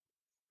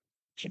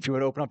If you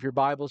would open up your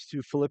Bibles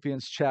to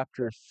Philippians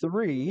chapter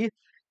 3,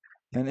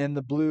 and in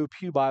the blue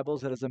Pew Bibles,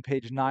 that is on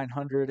page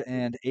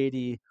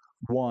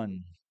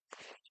 981.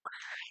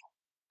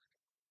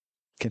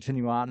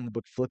 Continue on in the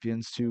book of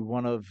Philippians to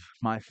one of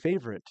my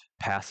favorite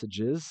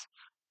passages.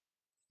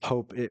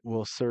 Hope it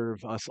will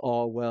serve us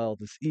all well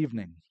this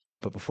evening.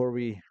 But before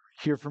we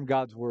hear from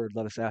God's word,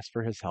 let us ask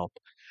for his help.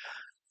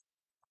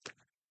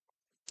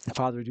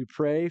 Father, we do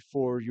pray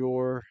for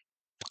your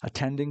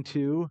attending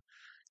to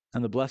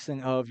and the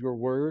blessing of your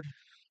word,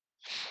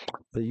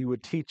 that you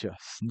would teach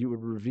us and you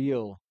would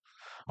reveal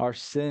our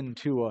sin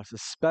to us,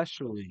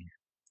 especially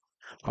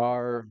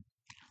our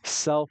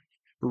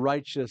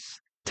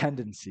self-righteous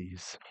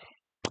tendencies.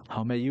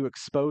 How may you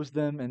expose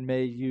them and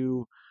may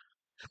you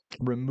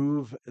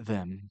remove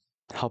them.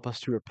 Help us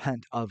to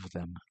repent of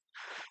them.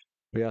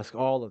 We ask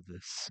all of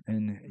this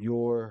in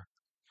your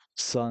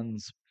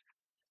Son's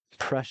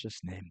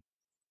precious name.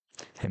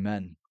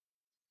 Amen.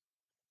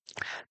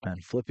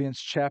 And Philippians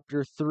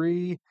chapter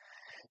 3,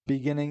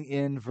 beginning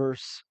in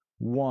verse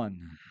 1.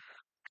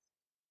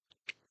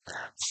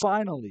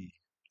 Finally,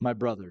 my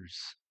brothers,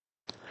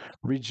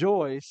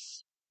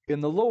 rejoice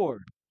in the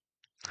Lord.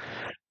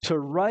 To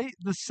write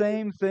the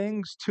same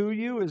things to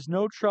you is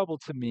no trouble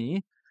to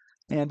me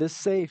and is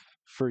safe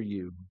for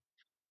you.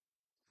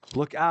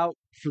 Look out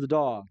for the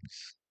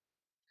dogs.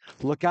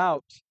 Look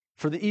out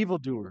for the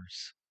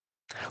evildoers.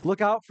 Look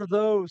out for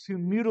those who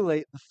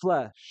mutilate the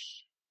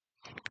flesh.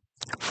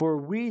 For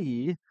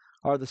we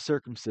are the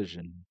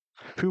circumcision,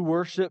 who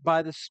worship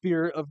by the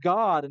Spirit of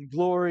God and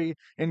glory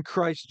in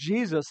Christ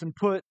Jesus and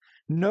put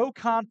no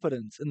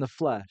confidence in the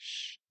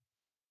flesh.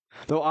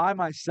 Though I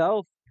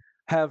myself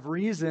have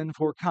reason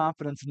for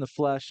confidence in the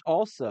flesh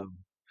also.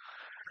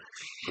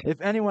 If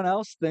anyone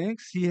else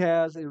thinks he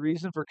has a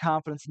reason for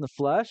confidence in the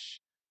flesh,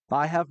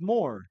 I have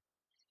more.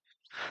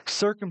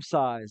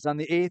 Circumcised on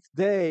the 8th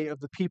day of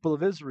the people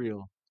of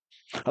Israel,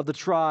 of the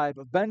tribe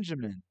of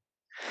Benjamin,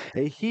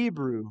 a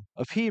Hebrew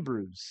of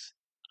Hebrews,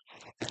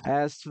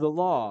 as to the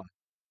law,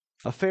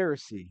 a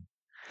Pharisee,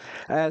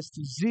 as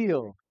to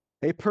zeal,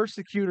 a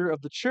persecutor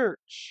of the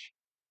church,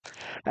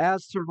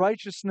 as to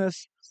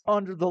righteousness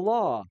under the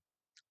law,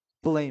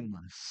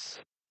 blameless.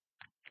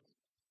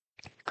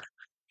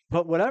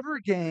 But whatever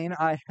gain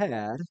I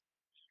had,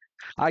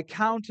 I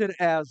counted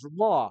as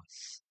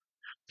loss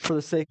for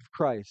the sake of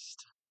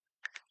Christ.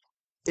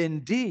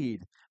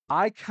 Indeed,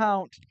 I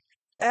count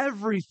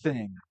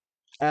everything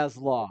as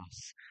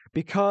loss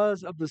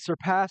because of the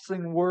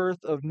surpassing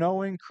worth of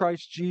knowing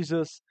Christ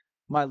Jesus,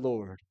 my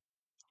Lord.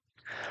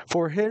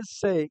 For his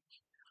sake,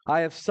 I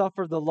have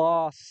suffered the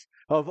loss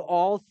of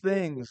all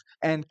things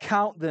and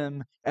count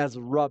them as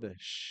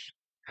rubbish,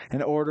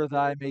 in order that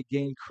I may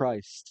gain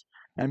Christ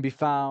and be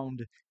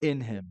found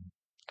in him,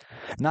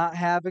 not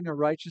having a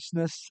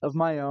righteousness of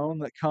my own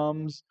that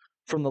comes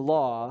from the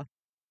law,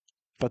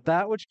 but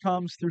that which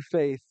comes through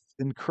faith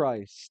in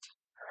Christ,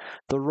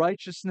 the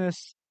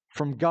righteousness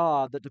from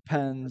God that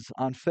depends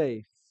on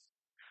faith,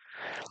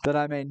 that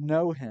I may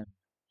know him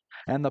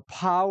and the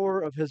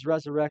power of his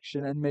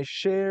resurrection and may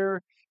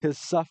share his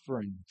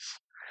sufferings,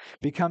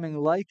 becoming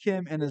like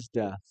him in his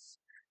death,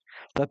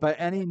 that by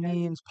any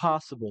means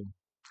possible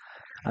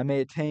I may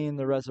attain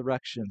the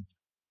resurrection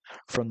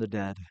from the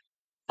dead.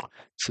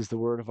 This is the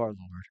word of our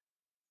Lord.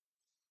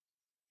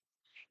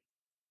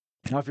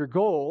 Now, if your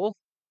goal,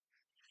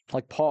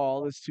 like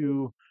Paul, is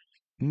to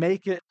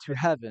make it to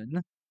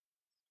heaven,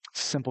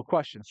 it's a simple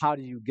question. How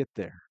do you get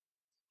there?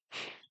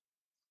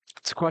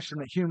 It's a question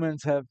that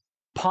humans have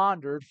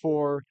pondered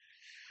for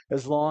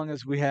as long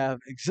as we have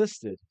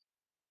existed.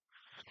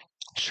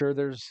 Sure,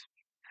 there's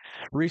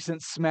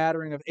recent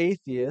smattering of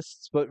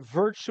atheists, but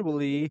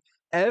virtually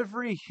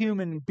every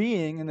human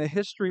being in the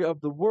history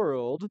of the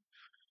world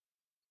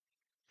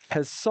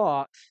has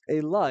sought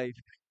a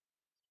life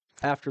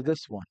after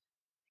this one.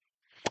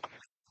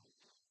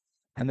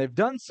 And they've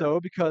done so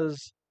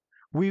because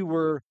we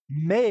were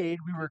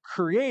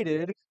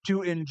created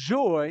to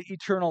enjoy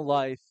eternal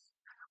life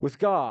with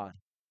God.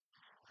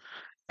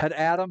 Had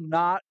Adam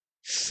not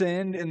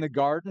sinned in the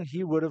garden,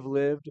 he would have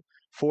lived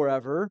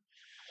forever,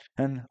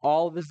 and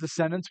all of his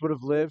descendants would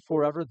have lived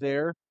forever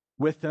there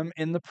with him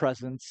in the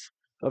presence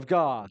of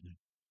God.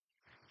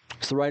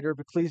 As the writer of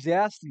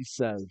Ecclesiastes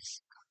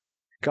says,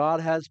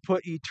 God has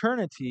put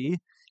eternity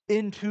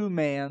into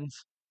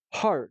man's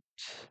heart.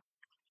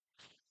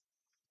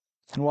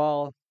 And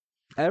while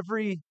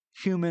every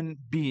human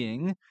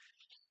being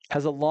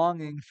has a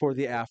longing for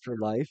the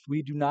afterlife,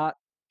 we do not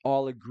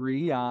all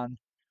agree on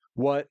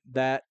what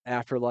that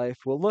afterlife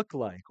will look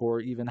like or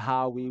even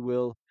how we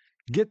will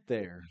get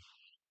there.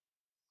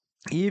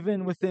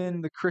 Even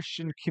within the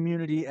Christian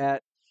community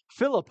at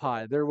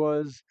Philippi, there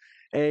was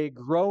a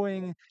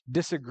growing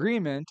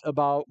disagreement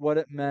about what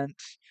it meant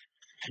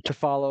to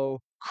follow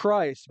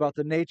Christ, about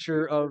the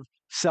nature of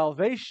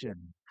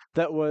salvation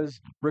that was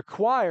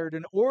required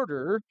in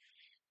order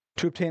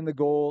to obtain the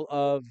goal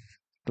of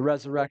the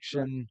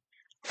resurrection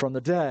from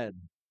the dead.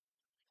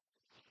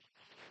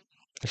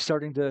 They're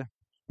starting to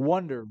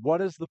wonder, what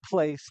is the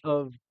place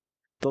of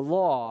the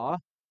law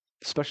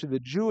especially the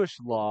Jewish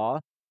law,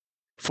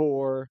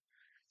 for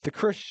the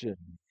Christian.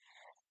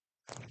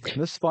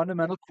 This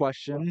fundamental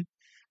question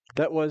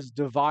that was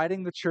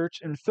dividing the church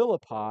in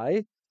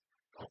Philippi,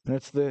 and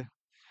it's the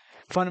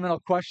fundamental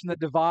question that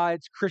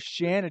divides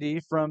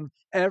Christianity from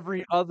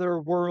every other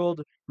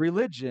world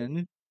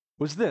religion,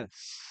 was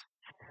this: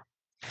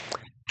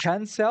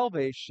 can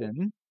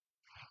salvation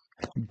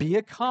be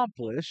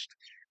accomplished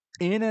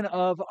in and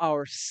of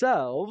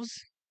ourselves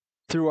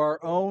through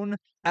our own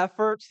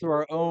efforts, through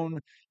our own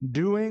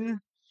doing,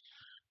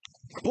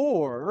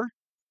 or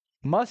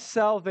must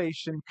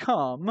salvation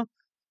come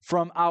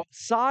from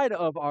outside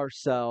of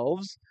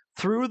ourselves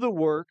through the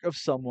work of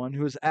someone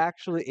who is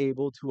actually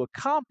able to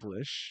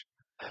accomplish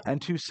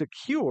and to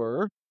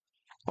secure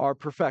our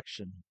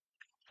perfection?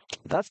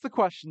 That's the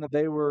question that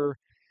they were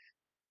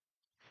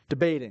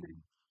debating,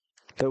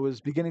 that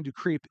was beginning to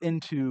creep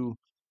into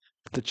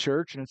the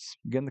church. And it's,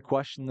 again, the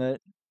question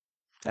that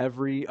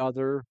every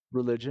other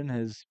religion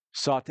has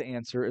sought to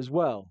answer as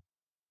well.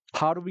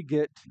 How do we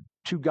get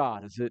to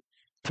God? Is it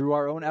through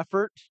our own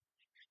effort,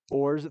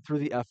 or is it through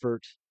the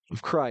effort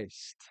of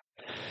Christ?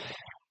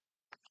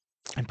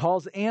 And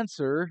Paul's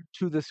answer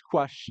to this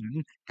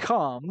question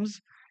comes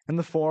in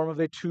the form of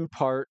a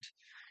two-part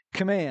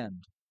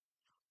command.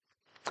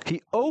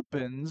 He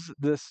opens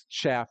this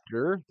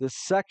chapter, this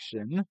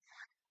section,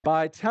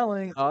 by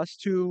telling us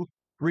to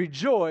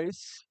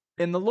rejoice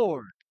in the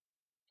Lord.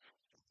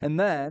 And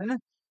then,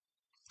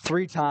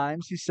 3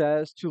 times he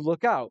says to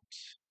look out.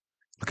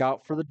 Look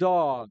out for the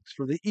dogs,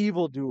 for the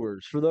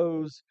evildoers, for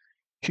those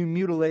who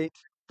mutilate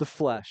the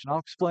flesh. And I'll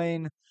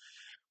explain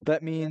what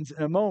that means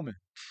in a moment.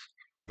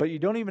 But you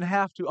don't even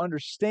have to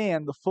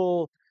understand the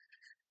full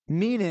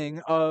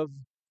meaning of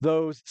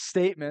those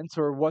statements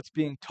or what's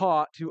being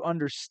taught to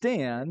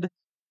understand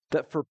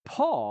that for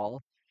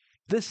Paul,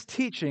 this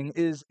teaching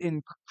is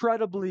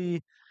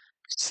incredibly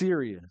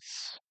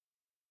serious.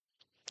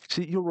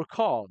 See, you'll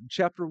recall in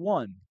chapter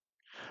 1,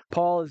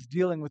 Paul is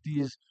dealing with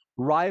these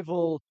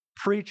rival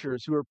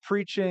preachers who are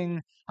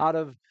preaching out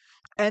of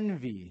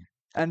envy,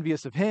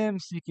 envious of him,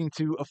 seeking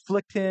to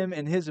afflict him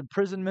in his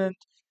imprisonment.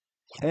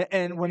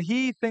 And when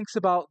he thinks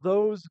about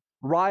those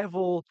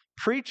rival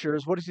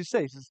preachers, what does he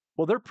say? He says,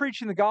 well, they're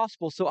preaching the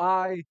gospel, so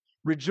I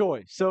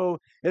rejoice. So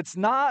it's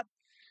not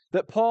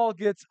that Paul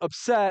gets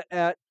upset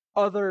at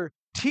other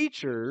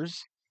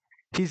teachers,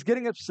 he's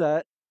getting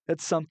upset at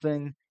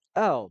something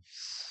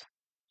else.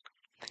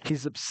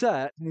 He's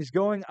upset and he's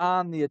going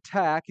on the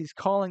attack. He's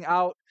calling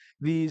out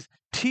these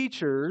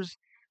teachers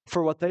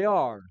for what they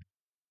are: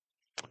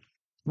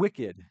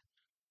 wicked.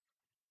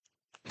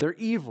 They're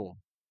evil.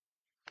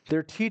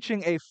 They're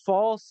teaching a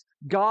false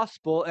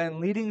gospel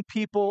and leading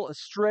people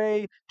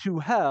astray to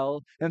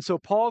hell. And so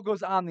Paul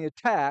goes on the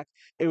attack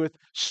with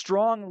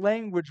strong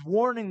language,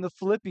 warning the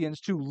Philippians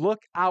to look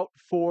out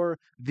for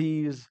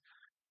these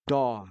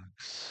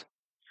dogs.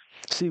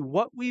 See,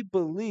 what we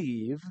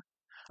believe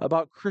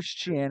about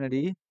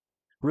Christianity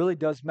really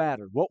does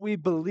matter. What we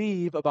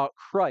believe about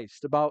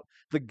Christ, about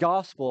the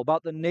gospel,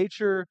 about the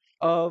nature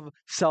of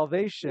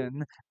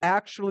salvation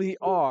actually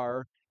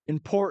are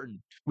important.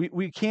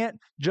 We can't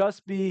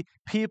just be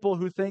people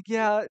who think,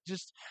 yeah,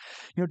 just,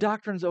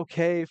 doctrine's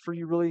okay for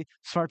you really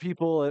smart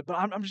people, but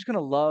I'm just going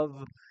to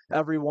love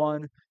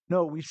everyone.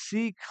 No, we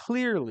see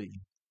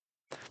clearly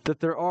that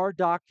there are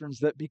doctrines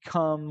that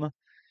become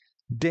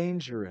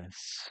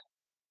dangerous.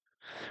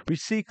 We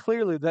see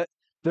clearly that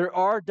there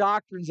are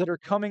doctrines that are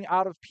coming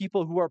out of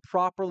people who are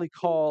properly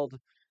called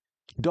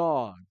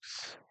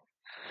dogs.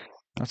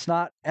 It's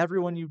not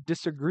everyone you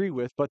disagree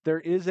with, but there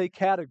is a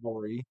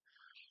category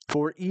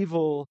for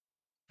evil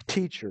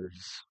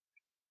teachers.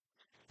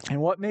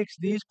 And what makes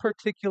these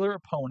particular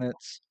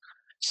opponents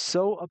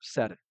so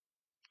upsetting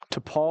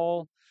to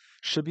Paul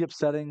should be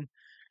upsetting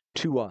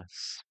to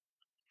us,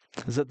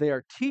 is that they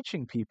are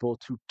teaching people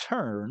to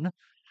turn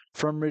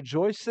from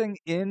rejoicing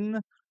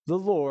in the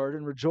Lord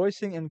and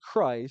rejoicing in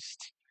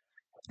Christ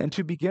and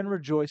to begin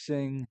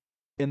rejoicing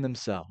in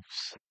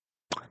themselves.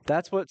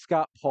 That's what's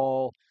got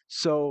Paul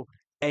so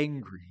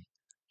angry,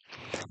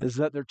 is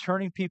that they're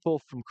turning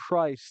people from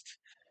Christ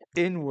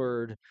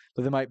inward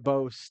that they might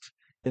boast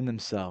in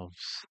themselves.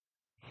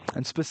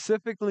 And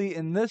specifically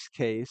in this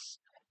case,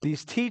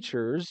 these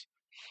teachers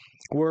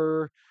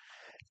were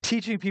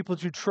teaching people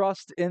to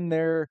trust in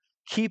their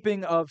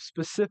keeping of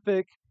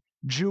specific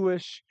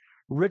Jewish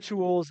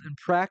rituals and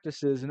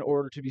practices in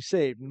order to be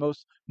saved. The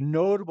most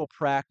notable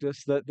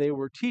practice that they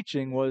were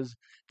teaching was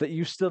that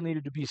you still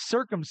needed to be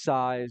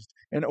circumcised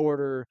in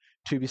order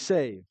to be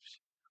saved,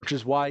 which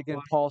is why, again,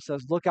 Paul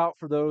says, look out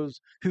for those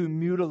who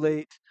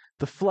mutilate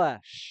the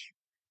flesh.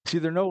 See,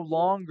 they're no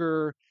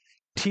longer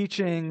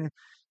teaching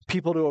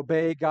people to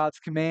obey God's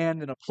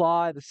command and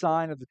apply the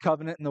sign of the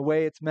covenant in the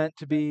way it's meant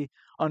to be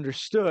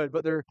understood,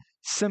 but they're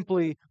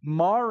simply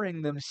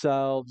marring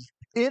themselves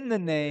in the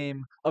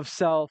name of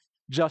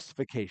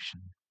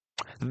self-justification.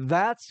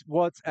 That's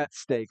what's at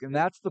stake, and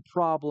that's the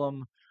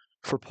problem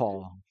for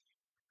Paul.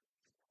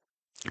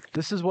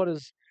 This is what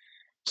is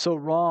so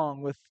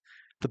wrong with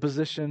the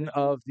position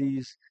of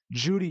these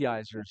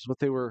Judaizers, what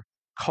they were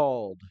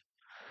called.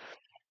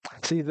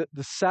 See, the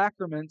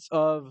sacraments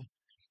of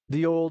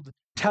the Old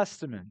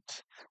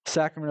Testament,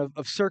 sacrament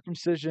of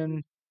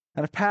circumcision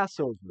and of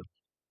Passover,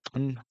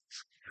 and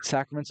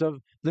sacraments of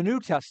the New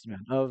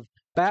Testament, of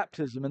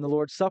baptism and the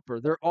Lord's Supper.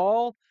 They're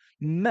all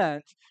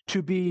meant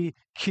to be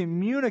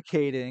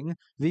communicating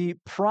the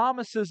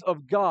promises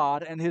of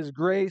God and His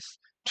grace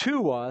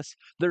to us.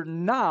 They're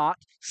not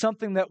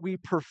something that we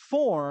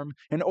perform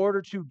in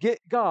order to get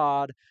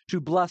God to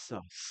bless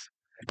us.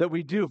 That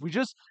we do. If we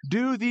just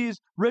do these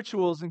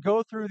rituals and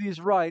go through these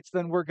rites,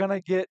 then we're going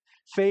to get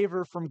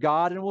favor from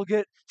God and we'll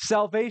get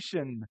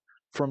salvation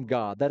from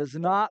God. That is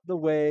not the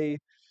way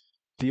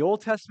the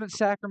Old Testament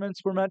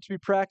sacraments were meant to be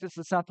practiced.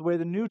 It's not the way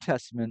the New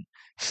Testament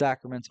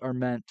sacraments are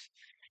meant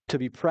to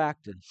be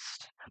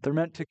practiced. They're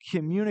meant to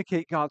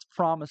communicate God's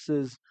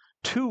promises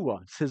to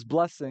us, His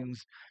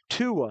blessings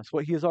to us,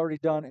 what He has already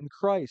done in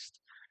Christ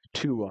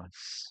to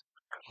us.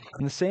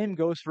 And the same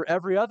goes for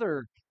every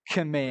other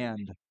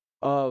command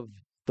of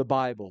the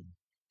Bible.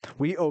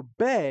 We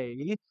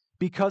obey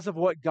because of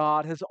what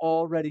God has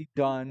already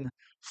done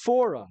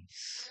for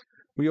us.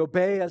 We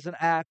obey as an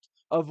act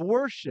of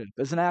worship,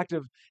 as an act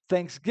of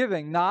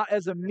thanksgiving, not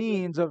as a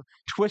means of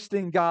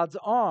twisting God's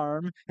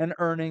arm and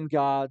earning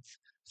God's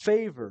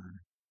favor.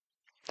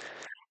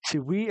 See,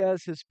 we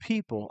as His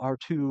people are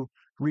to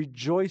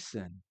rejoice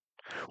in,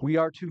 we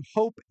are to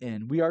hope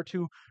in, we are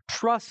to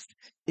trust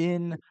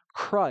in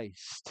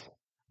Christ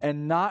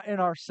and not in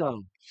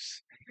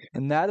ourselves.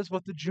 And that is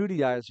what the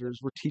Judaizers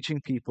were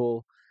teaching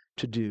people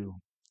to do.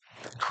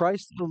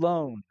 Christ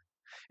alone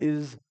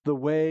is the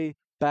way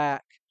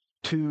back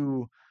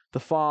to the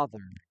Father.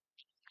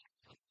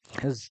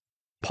 As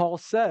Paul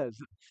says,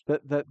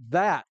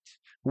 that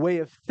way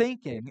of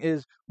thinking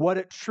is what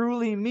it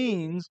truly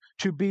means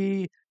to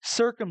be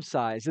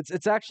circumcised.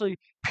 It's actually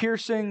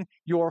piercing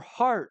your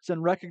hearts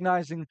and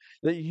recognizing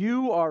that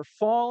you are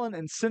fallen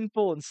and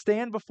sinful and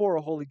stand before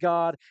a holy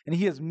God, and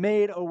He has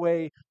made a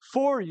way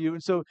for you.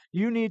 And so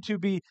you need to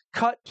be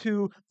cut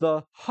to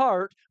the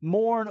heart,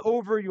 mourn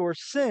over your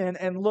sin,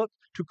 and look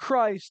to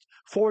Christ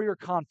for your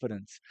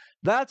confidence.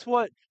 That's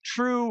what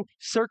true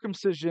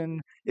circumcision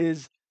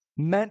is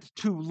meant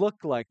to look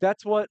like.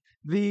 That's what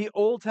the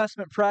Old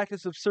Testament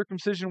practice of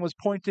circumcision was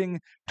pointing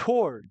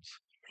towards,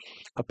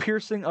 a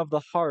piercing of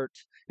the heart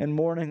and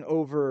mourning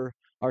over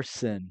our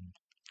sin.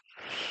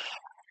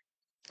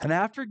 And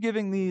after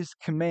giving these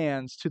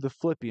commands to the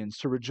Philippians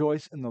to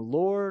rejoice in the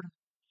Lord,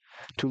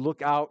 to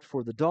look out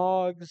for the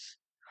dogs,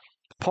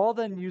 Paul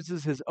then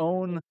uses his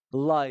own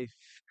life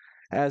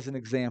as an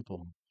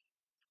example.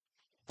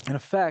 In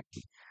effect,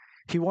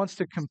 he wants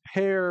to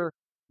compare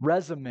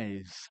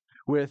resumes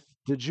with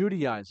the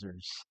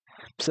Judaizers.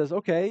 He says,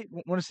 okay,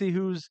 want to see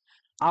who's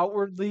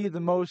outwardly the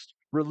most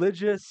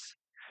religious,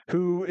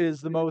 who is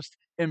the most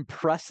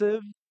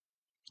impressive?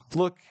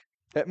 Look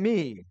at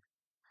me.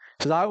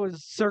 Because I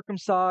was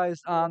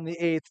circumcised on the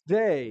 8th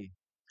day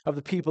of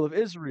the people of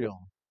Israel,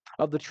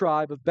 of the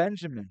tribe of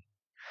Benjamin,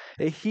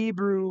 a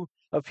Hebrew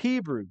of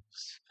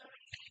Hebrews.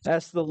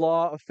 As to the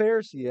law, a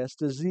Pharisee. As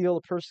to zeal,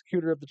 a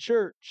persecutor of the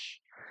church.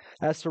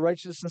 As to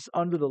righteousness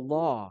under the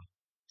law,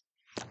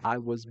 I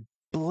was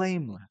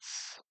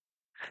blameless.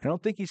 I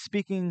don't think he's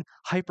speaking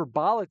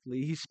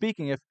hyperbolically. He's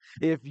speaking,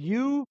 if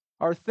you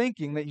are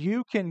thinking that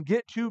you can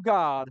get to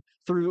God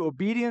through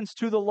obedience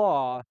to the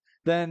law,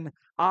 then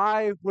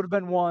I would have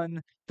been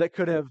one that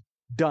could have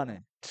done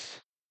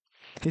it.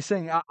 He's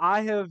saying,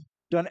 I have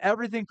done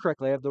everything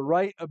correctly. I have the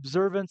right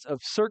observance of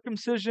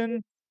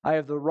circumcision. I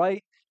have the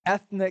right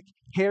ethnic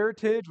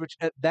heritage, which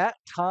at that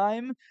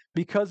time,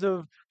 because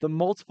of the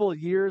multiple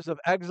years of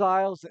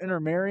exiles and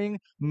intermarrying,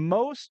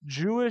 most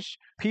Jewish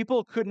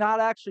people could not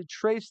actually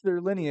trace their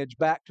lineage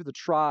back to the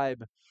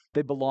tribe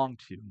they belonged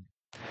to.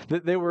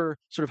 That they were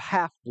sort of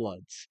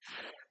half-bloods.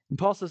 And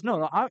Paul says,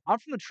 no, I'm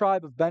from the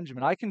tribe of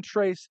Benjamin. I can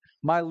trace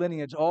my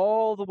lineage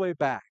all the way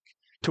back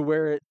to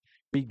where it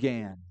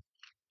began.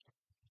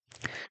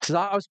 He says,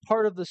 I was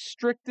part of the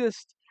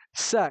strictest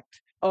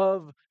sect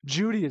of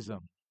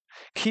Judaism,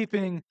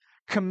 keeping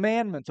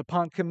commandments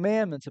upon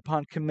commandments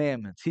upon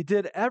commandments. He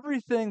did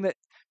everything that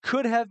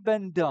could have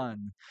been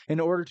done in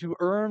order to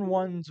earn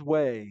one's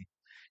way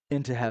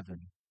into heaven.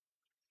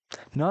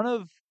 None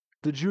of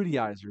the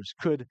Judaizers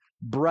could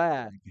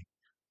brag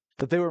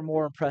that they were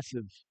more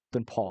impressive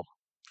than Paul.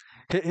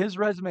 His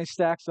resume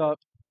stacks up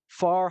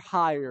far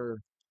higher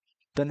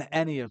than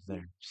any of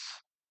theirs.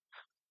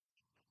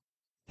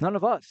 None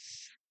of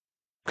us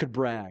could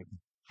brag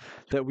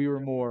that we were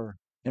more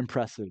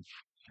impressive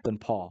than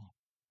Paul.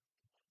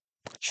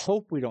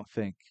 Hope we don't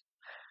think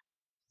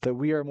that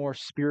we are more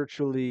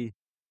spiritually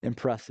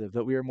impressive,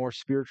 that we are more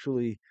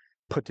spiritually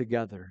put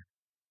together.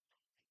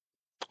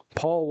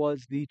 Paul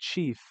was the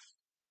chief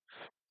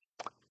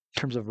in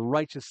terms of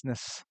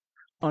righteousness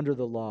under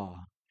the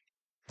law.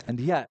 And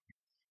yet,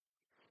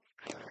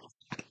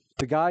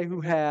 the guy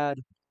who had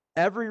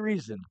every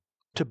reason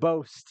to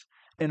boast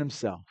in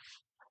himself,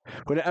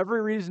 who had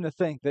every reason to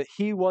think that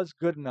he was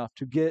good enough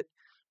to get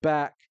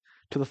back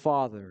to the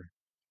Father,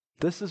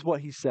 this is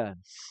what he says.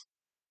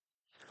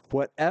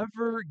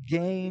 Whatever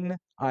gain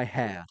I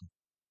had,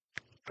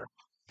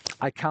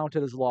 I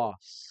counted as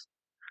loss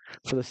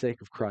for the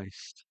sake of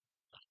Christ.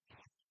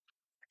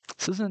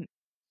 This isn't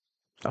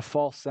a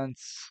false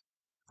sense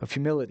of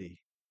humility.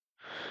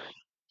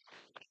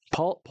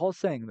 Paul's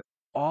saying that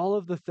all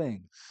of the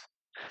things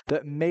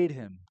that made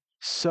him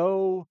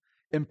so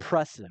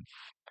impressive,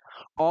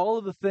 all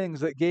of the things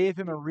that gave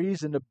him a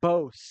reason to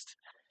boast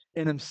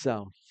in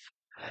himself,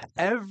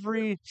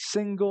 every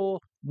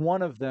single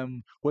one of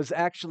them was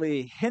actually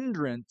a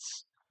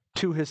hindrance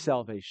to his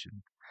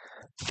salvation.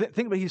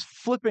 Think about it, he's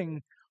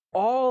flipping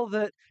all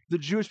that the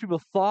Jewish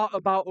people thought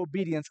about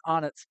obedience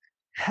on its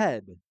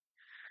head.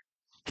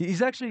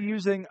 He's actually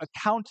using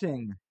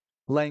accounting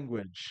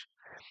language,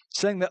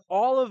 saying that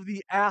all of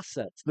the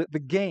assets, the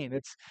gain,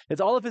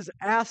 it's all of his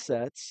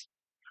assets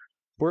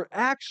were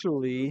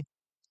actually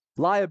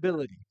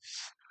liabilities,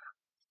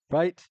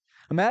 right?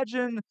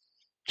 Imagine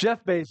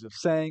Jeff Bezos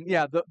saying,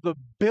 yeah, the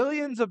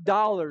billions of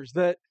dollars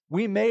that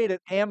we made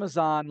at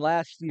Amazon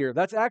last year,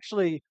 that's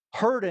actually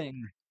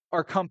hurting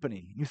our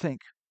company. You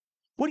think,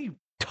 what are you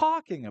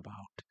talking about?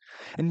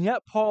 And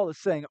yet Paul is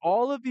saying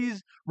all of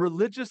these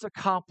religious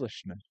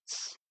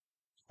accomplishments,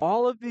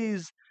 all of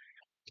these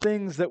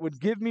things that would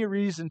give me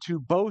reason to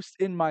boast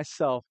in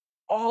myself,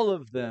 all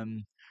of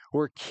them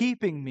were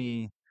keeping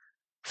me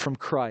from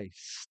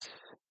Christ.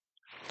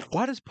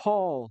 Why does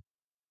Paul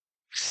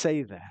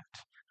say that?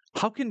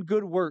 How can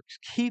good works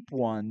keep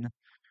one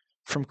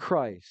from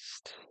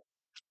Christ?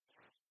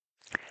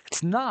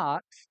 It's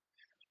not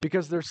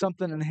because there's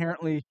something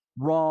inherently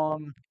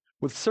wrong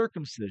with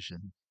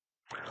circumcision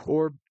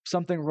or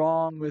something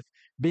wrong with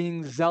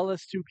being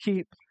zealous to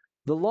keep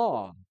the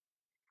law.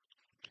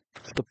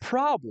 The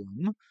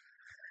problem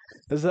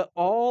is that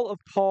all of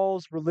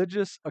Paul's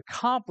religious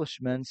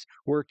accomplishments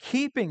were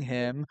keeping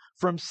him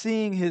from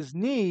seeing his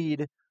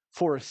need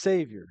for a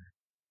Savior.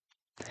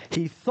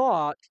 He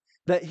thought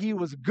that he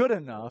was good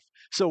enough,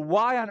 so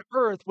why on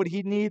earth would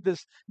he need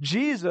this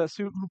Jesus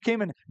who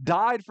came and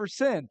died for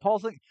sin?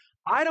 Paul's like,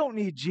 I don't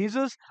need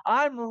Jesus.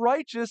 I'm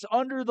righteous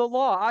under the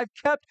law. I've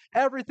kept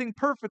everything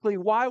perfectly.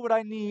 Why would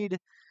I need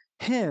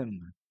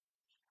him?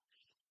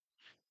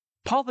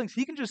 Paul thinks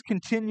he can just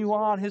continue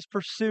on his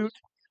pursuit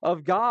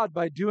of God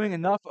by doing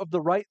enough of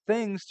the right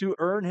things to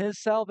earn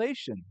his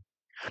salvation.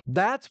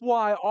 That's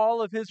why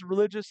all of his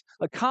religious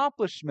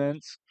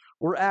accomplishments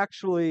were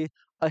actually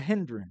a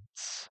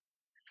hindrance.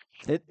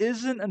 It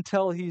isn't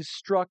until he's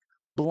struck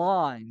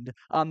blind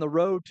on the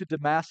road to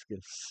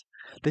Damascus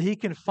that he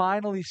can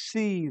finally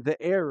see the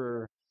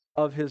error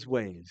of his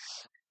ways.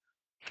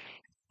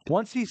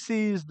 Once he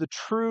sees the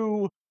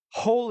true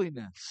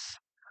holiness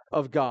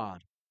of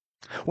God,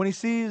 when he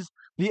sees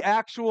the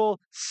actual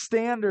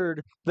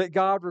standard that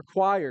God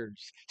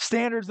requires,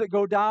 standards that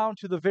go down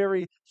to the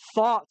very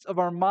thoughts of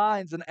our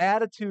minds and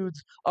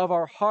attitudes of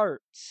our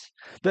hearts,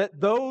 that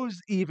those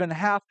even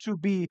have to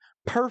be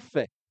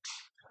perfect.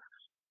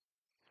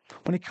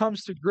 When he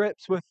comes to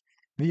grips with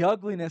the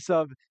ugliness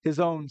of his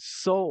own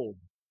soul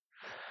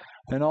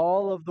and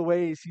all of the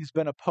ways he's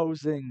been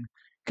opposing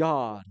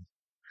God,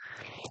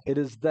 it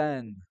is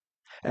then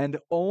and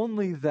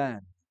only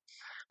then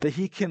that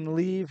he can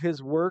leave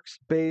his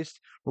works-based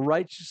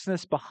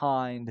righteousness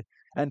behind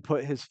and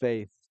put his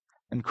faith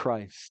in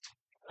Christ.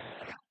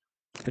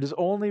 It is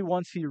only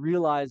once he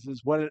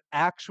realizes what it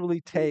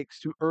actually takes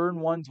to earn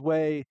one's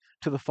way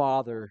to the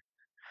Father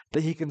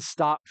that he can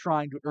stop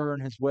trying to earn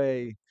his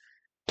way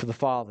to the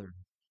Father.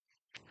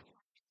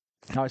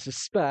 Now, I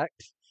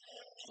suspect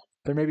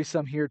there may be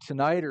some here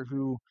tonight or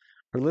who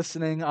are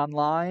listening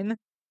online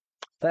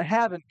that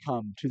haven't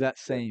come to that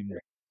same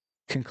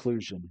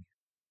conclusion.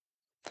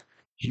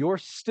 You're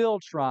still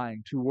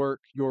trying to work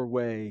your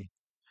way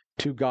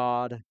to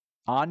God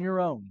on your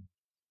own.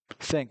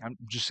 I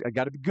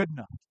got to be good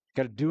enough. I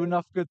got to do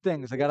enough good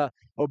things. I got to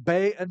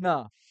obey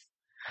enough.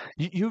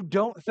 You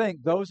don't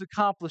think those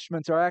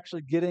accomplishments are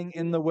actually getting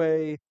in the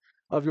way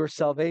of your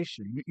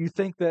salvation. You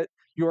think that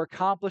your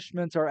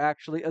accomplishments are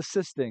actually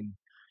assisting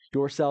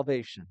your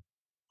salvation.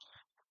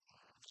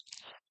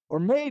 Or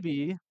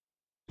maybe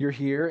you're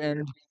here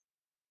and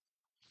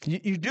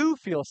you do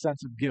feel a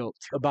sense of guilt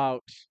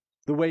about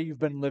the way you've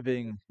been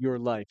living your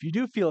life. You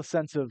do feel a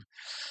sense of,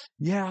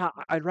 yeah,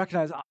 I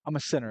recognize I'm a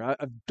sinner.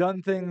 I've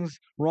done things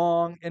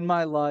wrong in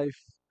my life.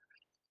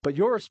 But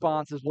your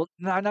response is, well,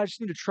 no, I just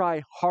need to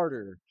try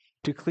harder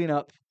to clean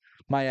up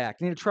my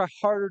act. I need to try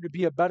harder to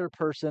be a better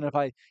person. If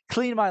I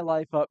clean my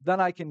life up, then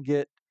I can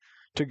get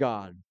to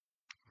God.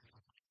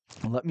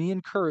 And let me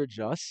encourage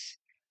us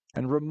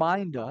and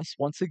remind us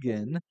once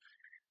again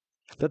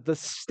that the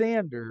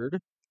standard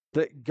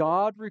that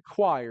God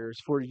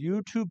requires for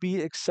you to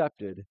be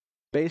accepted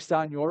based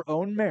on your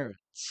own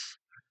merits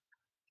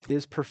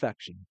is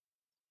perfection.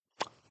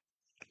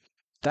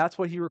 That's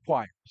what he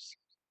requires.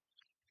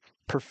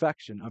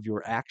 Perfection of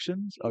your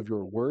actions, of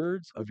your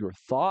words, of your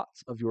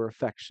thoughts, of your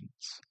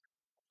affections.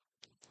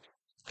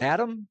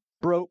 Adam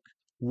broke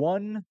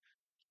one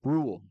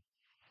rule,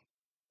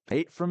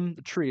 ate from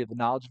the tree of the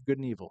knowledge of good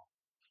and evil,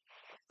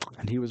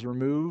 and he was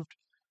removed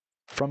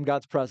from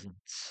God's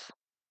presence.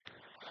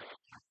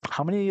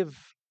 How many of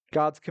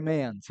God's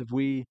commands have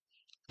we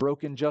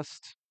broken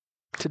just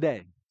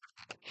today?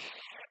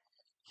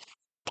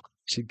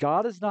 See,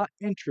 God is not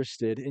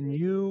interested in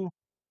you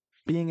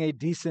being a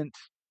decent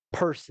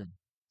person.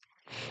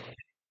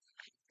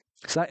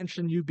 He's not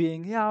interested in you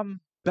being, yeah, I'm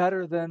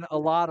better than a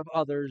lot of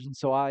others, and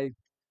so I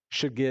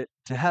should get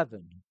to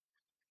heaven.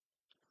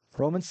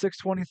 Romans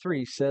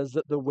 6:23 says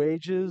that the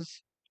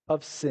wages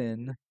of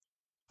sin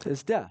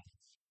is death.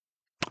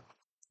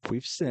 If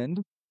we've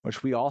sinned,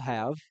 which we all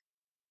have,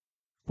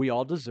 we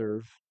all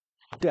deserve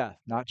death,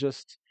 not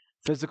just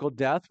physical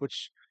death,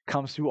 which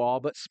comes to all,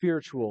 but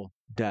spiritual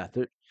death.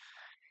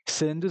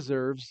 Sin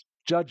deserves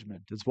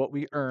judgment. It's what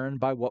we earn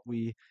by what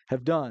we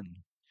have done.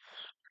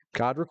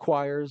 God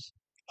requires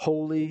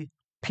holy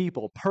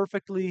people,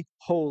 perfectly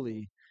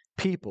holy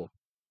people.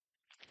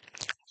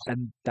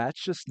 And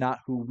that's just not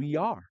who we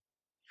are.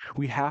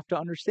 We have to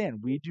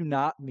understand we do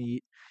not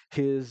meet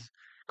his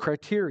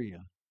criteria.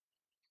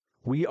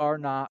 We are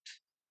not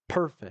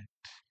perfect,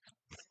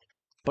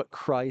 but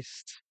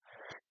Christ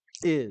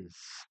is.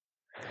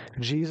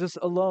 Jesus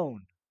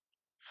alone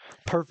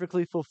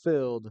perfectly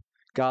fulfilled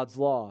God's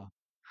law.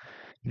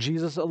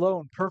 Jesus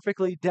alone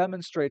perfectly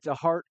demonstrates a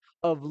heart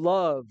of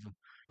love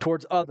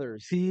towards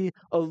others. He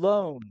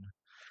alone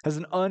has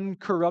an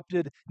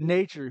uncorrupted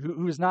nature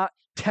who is not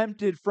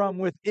tempted from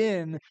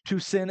within to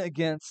sin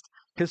against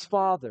his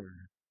Father.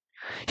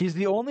 He's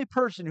the only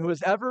person who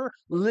has ever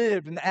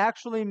lived and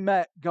actually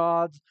met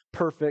God's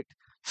perfect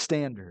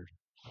standard.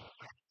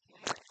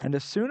 And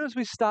as soon as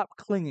we stop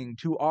clinging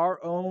to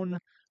our own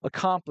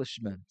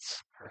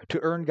accomplishments to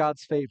earn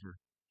God's favor,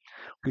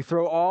 we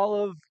throw all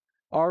of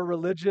our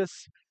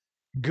religious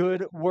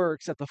good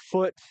works at the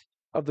foot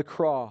of the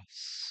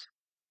cross.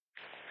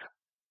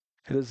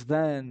 It is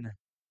then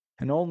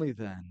and only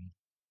then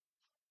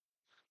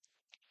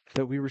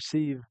that we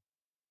receive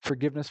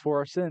forgiveness for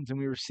our sins and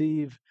we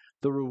receive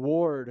the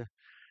reward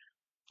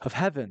of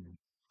heaven.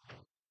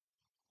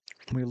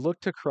 We look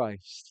to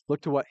Christ,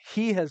 look to what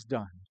he has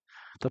done,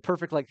 the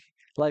perfect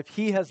life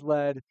he has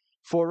led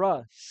for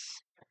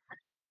us.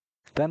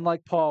 Then,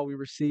 like Paul, we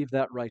receive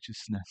that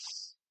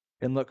righteousness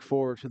and look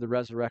forward to the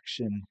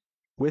resurrection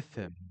with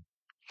him.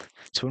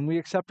 So when we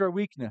accept our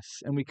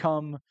weakness and we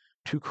come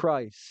to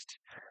Christ,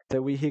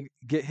 that we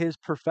get his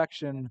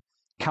perfection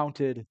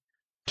counted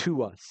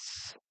to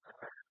us.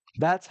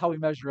 That's how we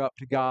measure up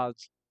to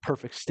God's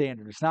perfect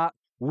standard. It's not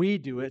we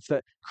do it, it's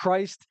that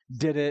Christ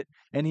did it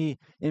and he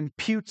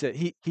imputes it,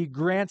 he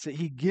grants it,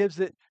 he gives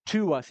it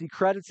to us, he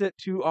credits it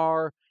to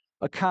our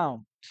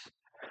account.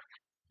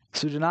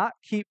 So do not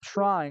keep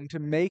trying to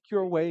make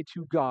your way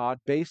to God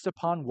based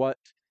upon what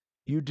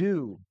you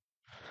do.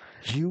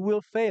 You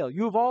will fail.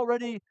 You have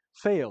already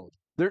failed.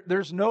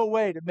 There's no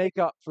way to make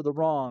up for the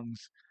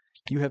wrongs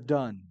you have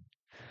done.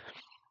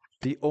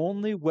 The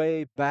only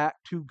way back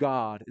to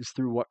God is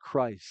through what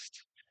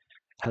Christ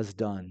has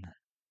done.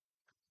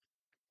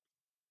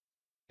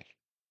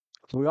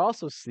 We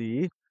also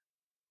see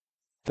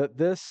that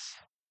this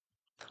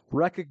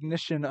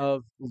recognition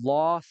of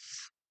loss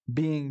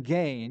being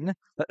gain,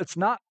 that it's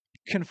not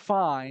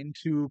confined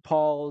to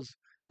Paul's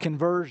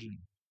conversion.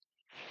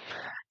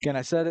 Again,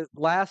 I said it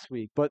last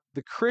week, but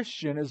the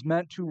Christian is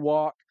meant to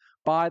walk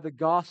by the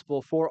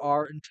gospel for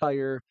our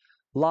entire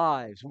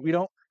lives. We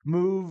don't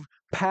move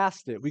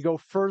past it. We go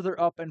further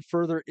up and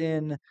further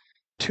in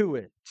to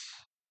it.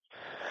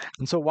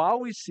 And so while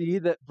we see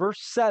that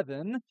verse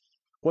 7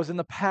 was in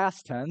the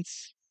past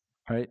tense,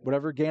 right?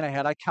 Whatever gain I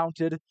had, I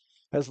counted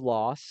as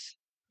loss.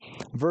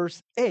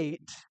 Verse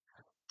 8,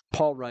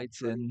 Paul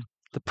writes in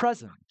the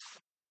present.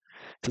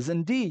 It says,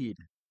 indeed,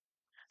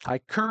 I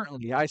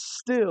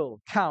still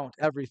count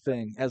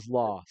everything as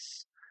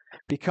loss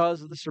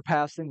because of the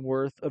surpassing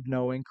worth of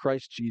knowing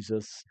Christ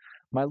Jesus,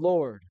 my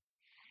Lord.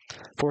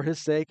 For his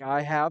sake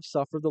I have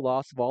suffered the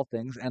loss of all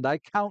things, and I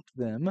count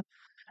them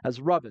as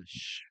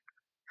rubbish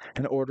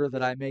in order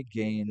that I may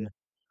gain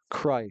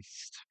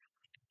Christ.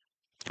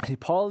 See,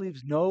 Paul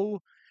leaves no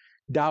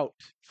doubt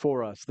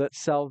for us that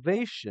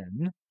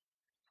salvation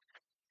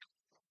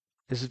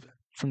is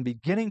from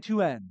beginning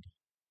to end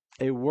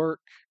a work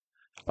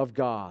of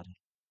God.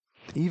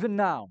 Even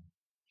now,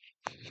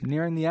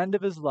 nearing the end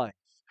of his life,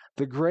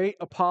 the great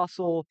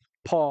apostle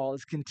Paul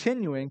is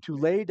continuing to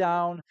lay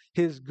down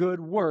his good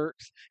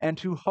works and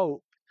to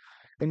hope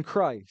in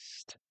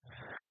Christ.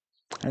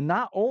 And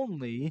not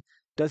only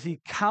does he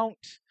count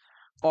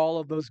all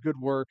of those good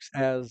works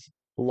as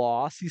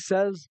loss, he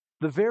says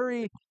the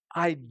very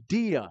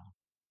idea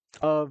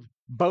of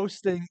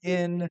boasting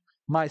in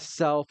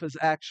myself is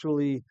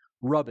actually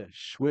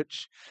rubbish,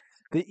 which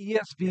the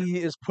ESV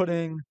is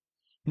putting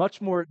much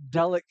more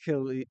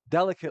delicately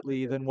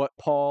than what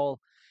Paul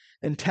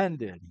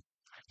intended.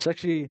 It's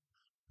actually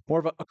more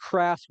of a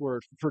crass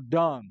word for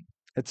dung.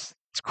 It's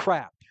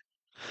crap.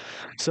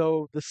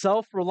 So the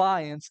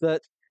self-reliance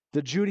that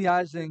the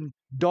Judaizing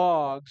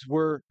dogs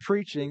were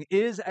preaching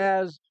is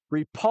as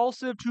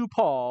repulsive to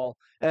Paul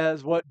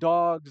as what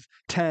dogs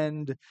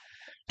tend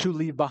to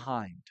leave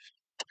behind.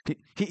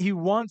 He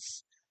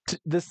wants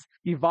this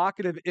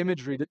evocative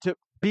imagery to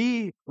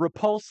be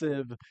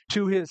repulsive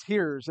to his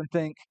hearers and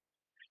think,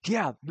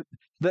 yeah,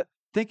 that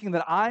thinking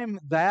that I'm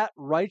that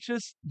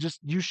righteous, just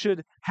you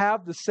should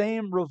have the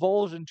same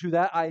revulsion to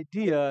that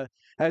idea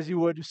as you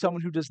would to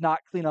someone who does not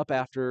clean up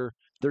after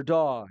their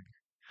dog.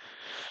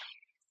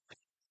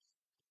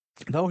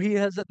 Though he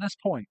has at this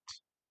point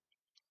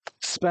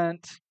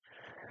spent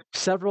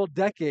several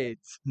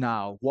decades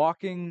now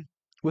walking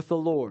with the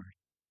Lord,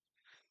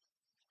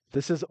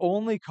 this has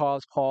only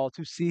caused Paul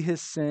to see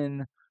his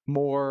sin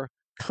more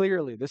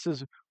clearly. This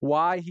is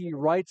why he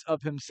writes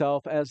of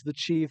himself as the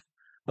chief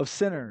of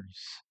sinners.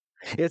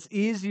 It's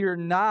easier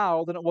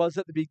now than it was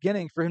at the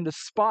beginning for him to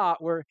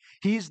spot where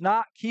he's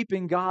not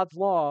keeping God's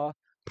law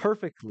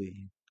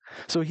perfectly.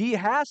 So he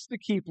has to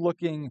keep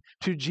looking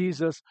to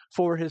Jesus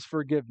for his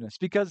forgiveness,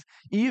 because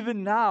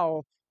even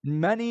now,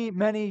 many,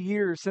 many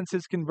years since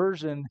his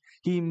conversion,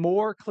 he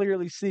more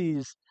clearly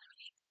sees,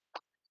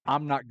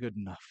 I'm not good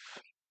enough.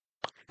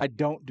 I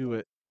don't do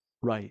it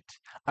right.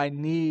 I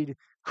need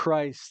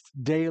Christ's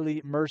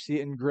daily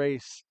mercy and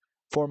grace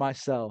for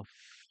myself.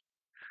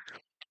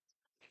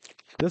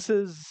 This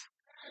is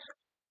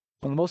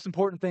one of the most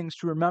important things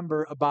to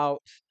remember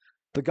about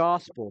the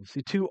gospel.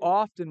 See, too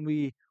often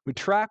we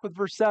track with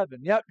verse 7.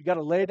 Yep, you got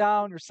to lay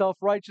down your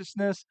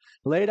self-righteousness,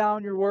 lay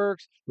down your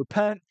works,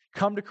 repent,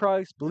 come to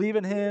Christ, believe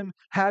in him,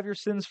 have your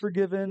sins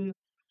forgiven.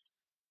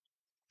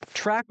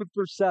 Track with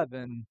verse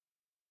 7,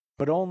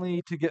 but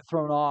only to get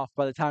thrown off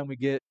by the time we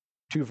get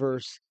to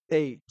verse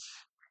 8.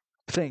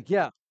 Think,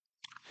 yeah,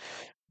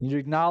 you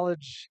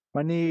acknowledge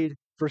my need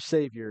for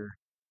Savior.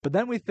 But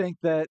then we think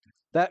that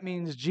that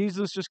means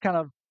Jesus just kind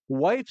of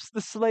wipes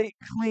the slate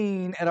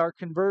clean at our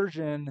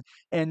conversion,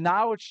 and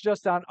now it's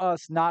just on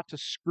us not to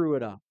screw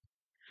it up.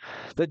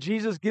 That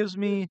Jesus gives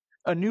me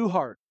a new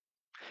heart,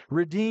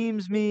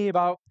 redeems me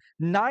about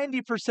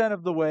 90%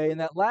 of the way, and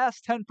that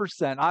last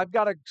 10%, I've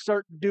got to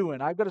start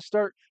doing. I've got to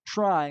start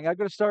trying. I've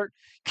got to start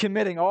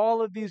committing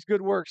all of these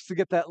good works to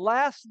get that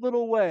last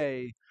little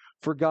way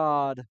for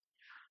God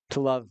to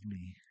love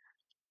me.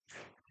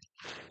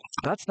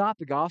 That's not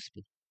the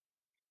gospel.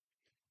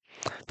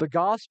 The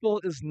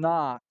gospel is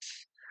not,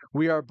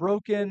 we are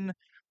broken,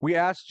 we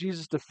ask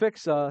Jesus to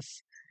fix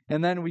us,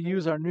 and then we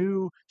use our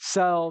new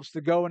selves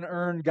to go and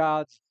earn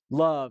God's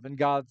love and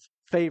God's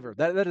favor.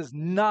 That is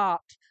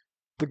not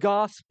the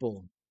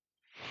gospel.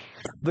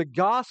 The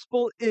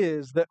gospel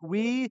is that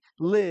we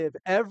live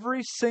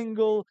every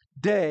single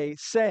day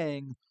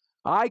saying,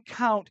 I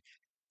count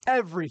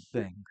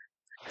everything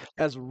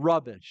as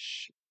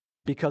rubbish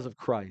because of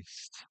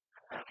Christ.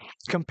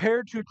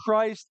 Compared to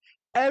Christ,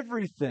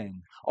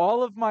 everything,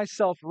 all of my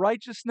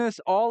self-righteousness,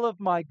 all of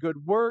my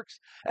good works,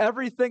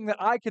 everything that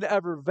I could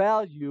ever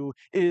value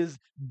is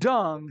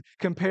dung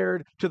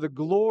compared to the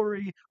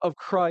glory of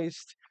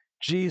Christ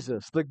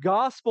Jesus. The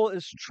gospel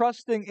is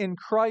trusting in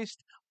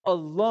Christ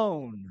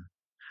alone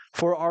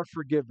for our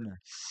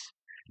forgiveness,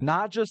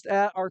 not just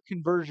at our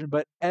conversion,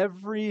 but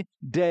every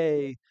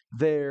day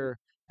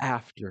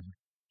thereafter.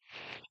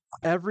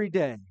 Every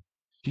day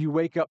you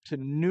wake up to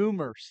new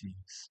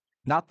mercies,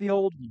 not the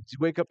old ones. You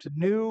wake up to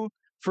new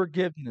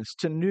forgiveness,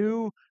 to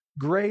new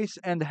grace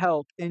and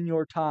help in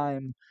your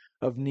time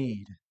of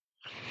need.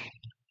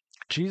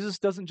 Jesus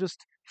doesn't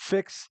just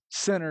fix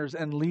sinners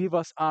and leave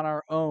us on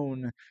our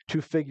own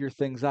to figure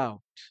things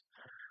out.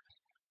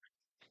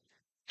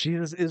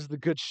 Jesus is the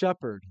good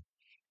shepherd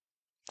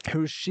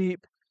whose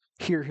sheep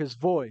hear his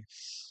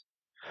voice,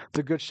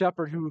 the good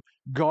shepherd who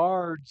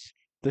guards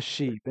the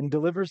sheep and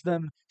delivers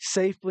them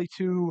safely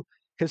to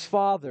his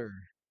Father.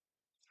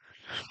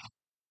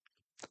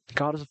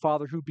 God is a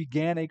Father who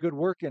began a good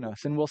work in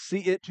us and will see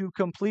it to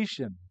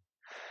completion.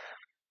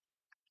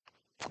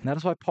 And that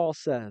is why Paul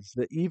says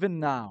that even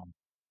now,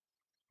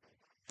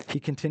 he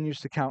continues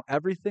to count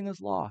everything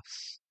as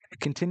loss. He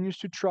continues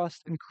to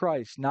trust in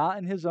Christ, not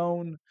in his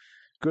own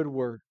good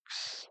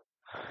works.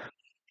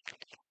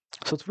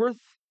 So it's worth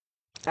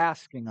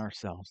asking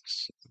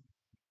ourselves,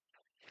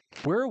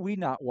 where are we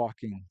not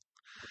walking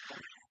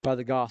by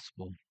the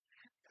gospel?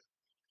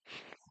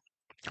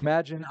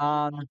 Imagine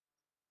on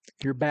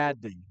your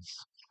bad days.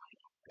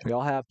 We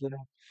all have them.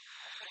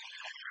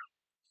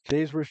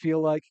 Days where we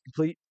feel like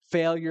complete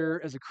failure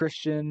as a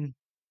Christian.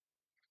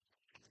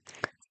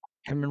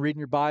 Haven't been reading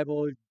your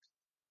Bible,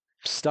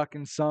 stuck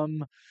in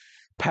some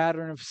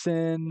pattern of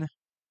sin,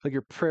 like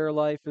your prayer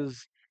life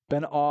has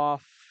been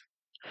off.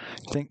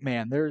 Think,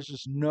 man, there's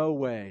just no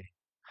way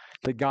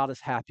that God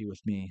is happy with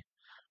me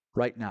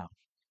right now.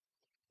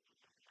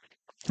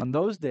 On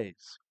those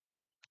days,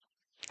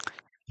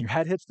 your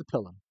head hits the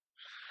pillow,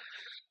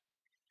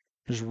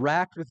 just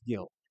racked with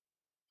guilt.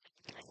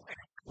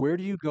 Where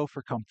do you go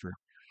for comfort?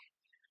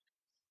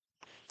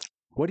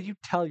 What do you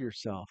tell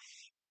yourself?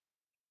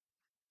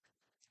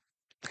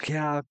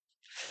 Yeah,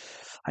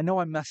 I know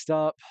I messed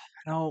up.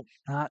 I know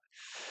I'm not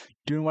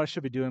doing what I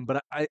should be doing,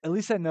 but at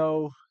least I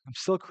know I'm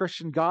still a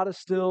Christian. God is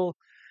still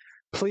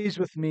pleased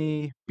with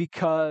me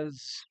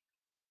because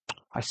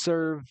I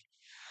serve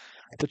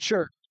the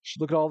church.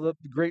 Look at all the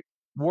great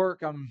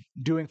work I'm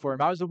doing for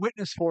him. I was a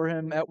witness for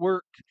him at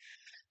work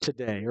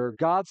today, or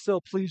God's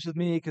still pleased with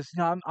me because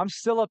I'm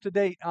still up to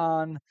date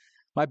on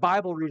my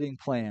Bible reading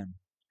plan,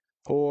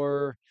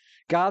 or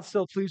God's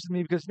still pleased with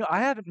me because I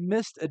haven't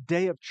missed a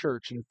day of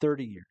church in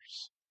 30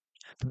 years.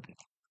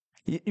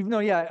 Even though,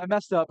 yeah, I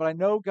messed up, but I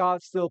know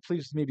God's still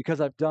pleased with me because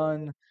I've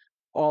done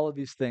all of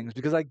these things,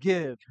 because I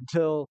give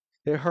until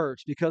it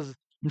hurts, because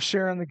I'm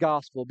sharing the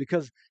gospel,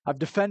 because I've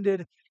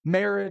defended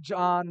marriage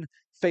on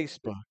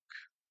Facebook.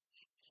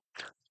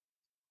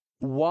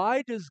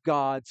 Why does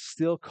God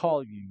still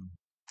call you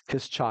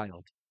his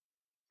child?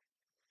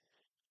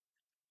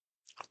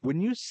 When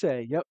you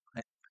say, yep,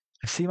 I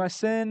see my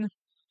sin,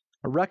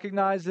 I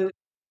recognize it,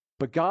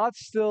 but God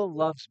still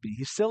loves me.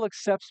 He still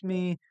accepts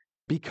me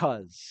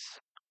because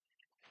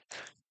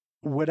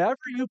whatever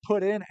you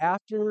put in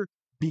after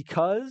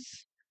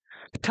because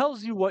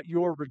tells you what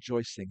you're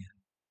rejoicing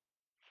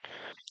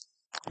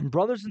in.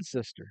 Brothers and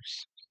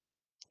sisters,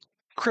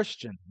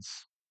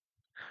 Christians,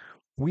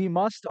 we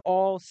must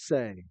all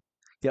say,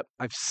 yep,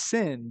 I've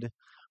sinned,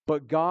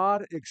 but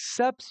God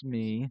accepts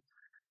me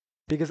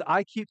because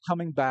I keep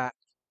coming back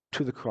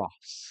to the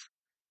cross.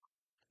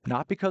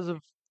 Not because of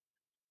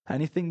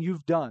anything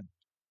you've done.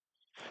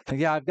 And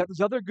yeah, I've got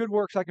these other good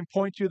works I can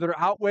point to that are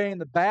outweighing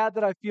the bad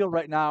that I feel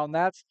right now, and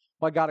that's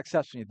why God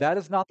accepts me. That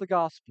is not the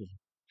gospel.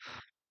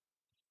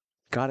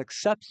 God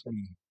accepts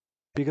me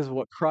because of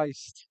what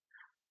Christ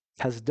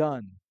has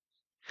done.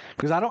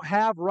 Because I don't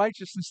have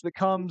righteousness that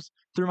comes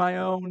through my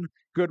own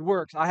good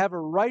works. I have a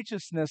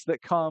righteousness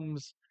that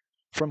comes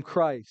from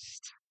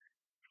Christ.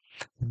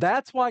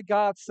 That's why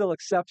God still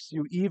accepts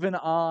you even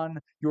on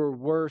your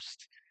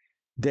worst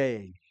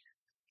day.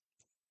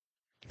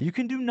 You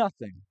can do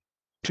nothing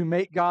to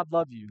make God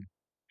love you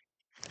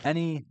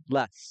any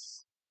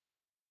less.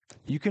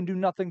 You can do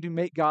nothing to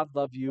make God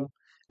love you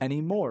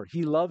any more.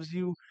 He loves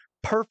you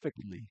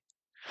perfectly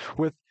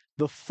with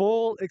the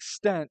full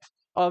extent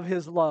of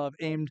his love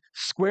aimed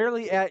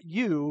squarely at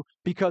you,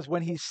 because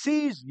when he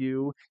sees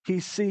you, he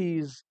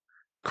sees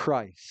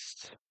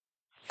Christ.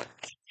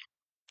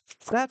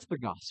 That's the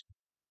gospel.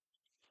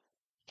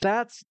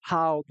 That's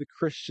how the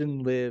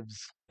Christian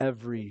lives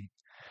every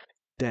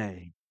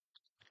day.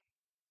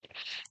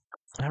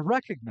 And I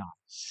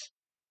recognize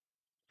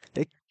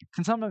it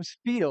can sometimes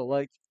feel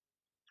like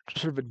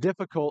sort of a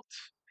difficult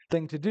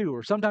thing to do,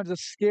 or sometimes a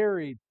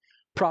scary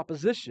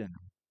proposition.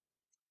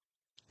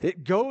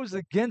 It goes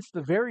against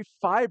the very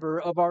fiber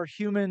of our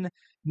human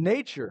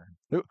nature.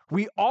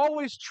 We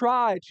always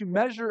try to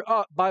measure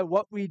up by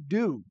what we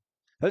do.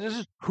 That's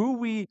just who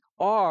we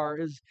are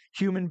as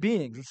human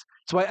beings.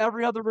 That's why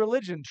every other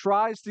religion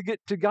tries to get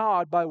to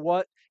God by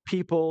what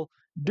people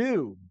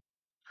do.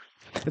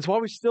 It's why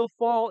we still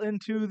fall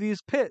into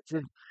these pits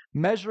of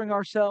measuring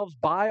ourselves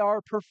by our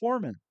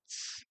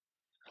performance.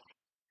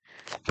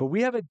 But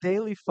we have a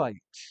daily fight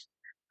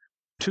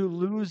to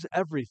lose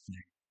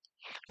everything,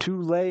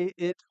 to lay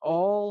it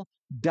all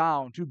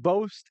down, to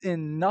boast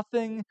in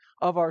nothing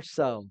of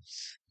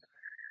ourselves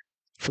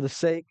for the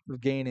sake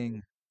of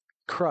gaining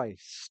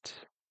Christ.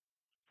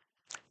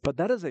 But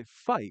that is a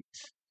fight.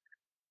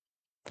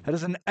 That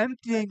is an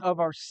emptying of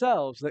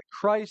ourselves that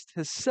Christ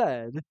has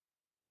said,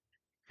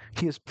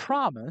 he has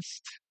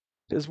promised,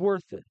 is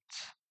worth it.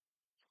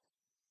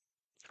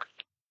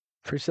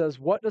 For he says,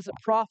 what does it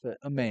profit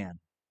a man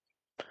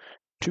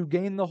to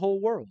gain the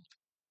whole world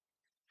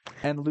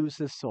and lose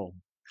his soul?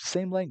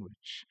 Same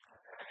language.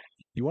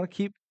 You want to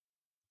keep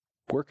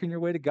working your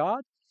way to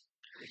God?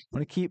 You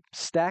want to keep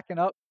stacking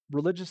up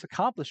religious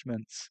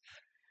accomplishments?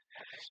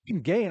 You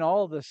can gain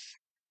all this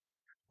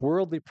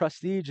worldly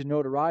prestige and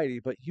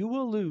notoriety, but you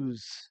will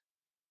lose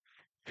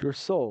your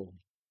soul.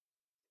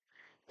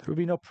 There will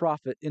be no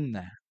profit in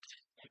that.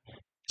 It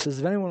says,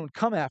 if anyone would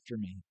come after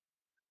me,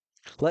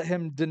 let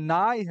him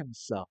deny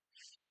himself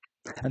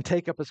and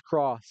take up his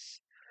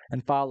cross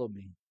and follow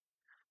me.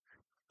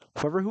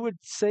 Whoever who would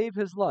save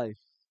his life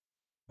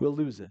will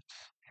lose it.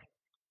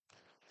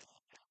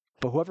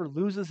 But whoever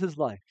loses his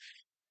life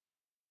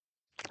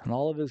and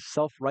all of his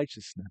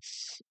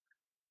self-righteousness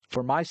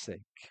for my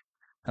sake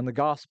and the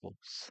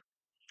gospel's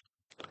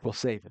will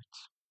save it.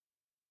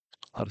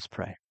 Let us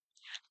pray.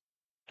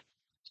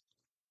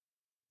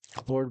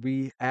 Lord,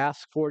 we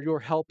ask for your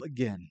help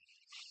again.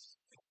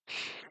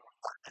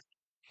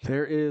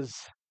 There is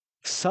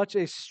such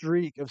a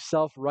streak of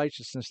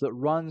self-righteousness that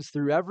runs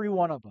through every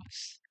one of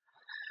us,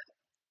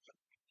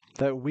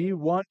 that we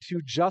want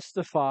to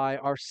justify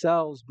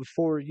ourselves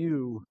before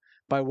you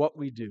by what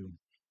we do.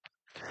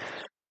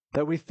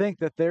 That we think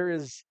that there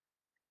is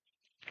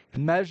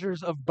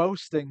measures of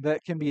boasting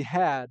that can be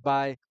had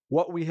by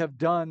what we have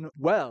done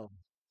well.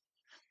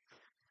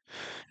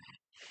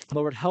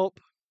 Lord, help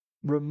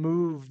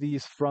remove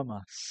these from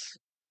us.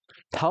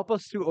 Help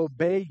us to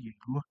obey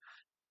you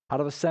out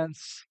of a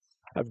sense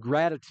of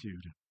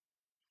gratitude,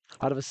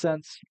 out of a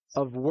sense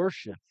of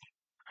worship,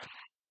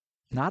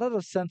 not out of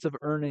a sense of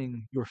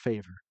earning your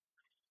favor.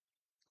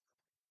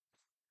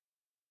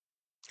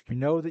 We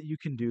know that you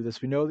can do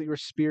this. We know that your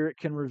Spirit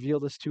can reveal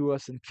this to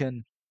us and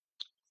can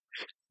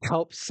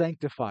help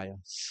sanctify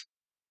us.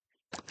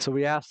 So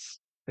we ask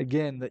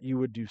again that you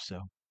would do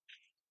so.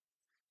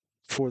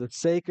 for the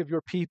sake of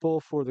your people,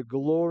 for the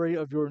glory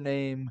of your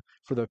name,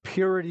 for the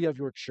purity of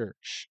your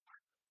church.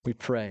 We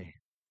pray.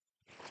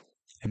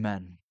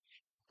 Amen.